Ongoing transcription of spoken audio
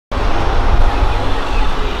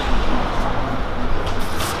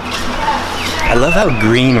I love how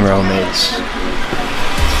green Rome is.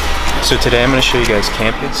 So today I'm going to show you guys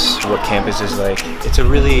campus, what campus is like. It's a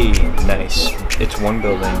really nice, it's one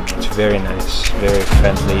building, it's very nice, very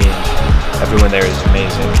friendly, and everyone there is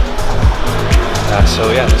amazing. So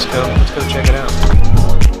yeah, let's go check it out.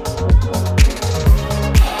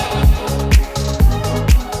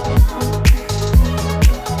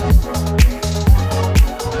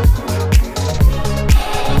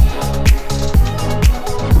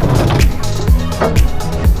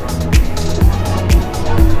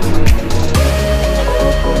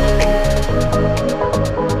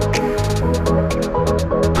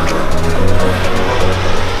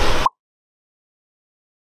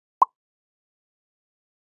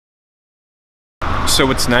 So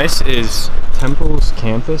what's nice is Temple's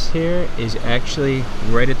campus here is actually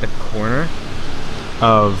right at the corner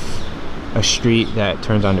of a street that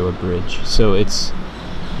turns onto a bridge. So it's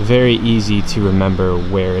very easy to remember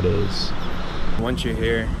where it is. Once you're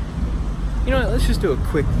here, you know what, let's just do a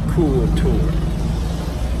quick, cool tour.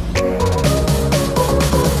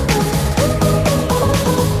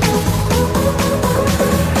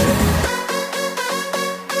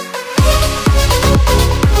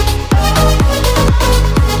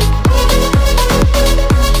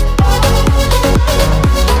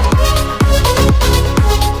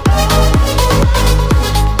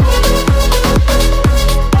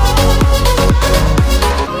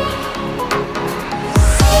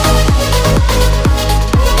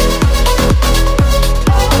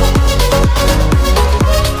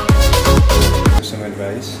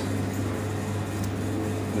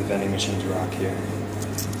 The vending machines rock here.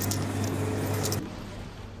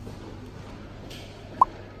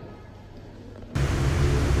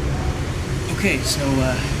 Okay, so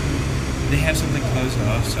they have something closed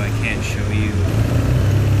off, so I can't show you.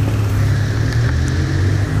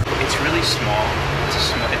 It's really small.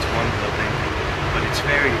 It's one building, but it's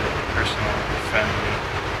very personal, friendly,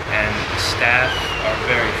 and the staff are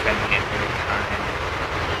very friendly and very kind,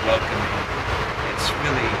 welcoming. It's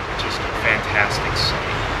really just a fantastic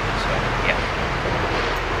site. So yeah.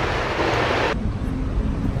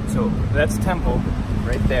 So that's Temple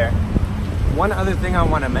right there. One other thing I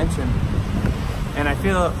want to mention, and I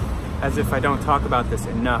feel as if I don't talk about this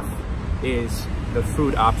enough, is the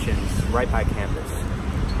food options right by campus.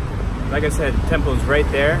 Like I said, Temple's right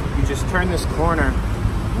there. You just turn this corner,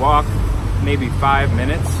 walk maybe 5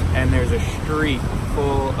 minutes, and there's a street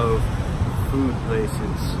full of food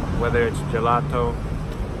places, whether it's gelato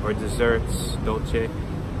or desserts, dolce.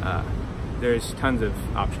 There's tons of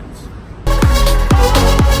options.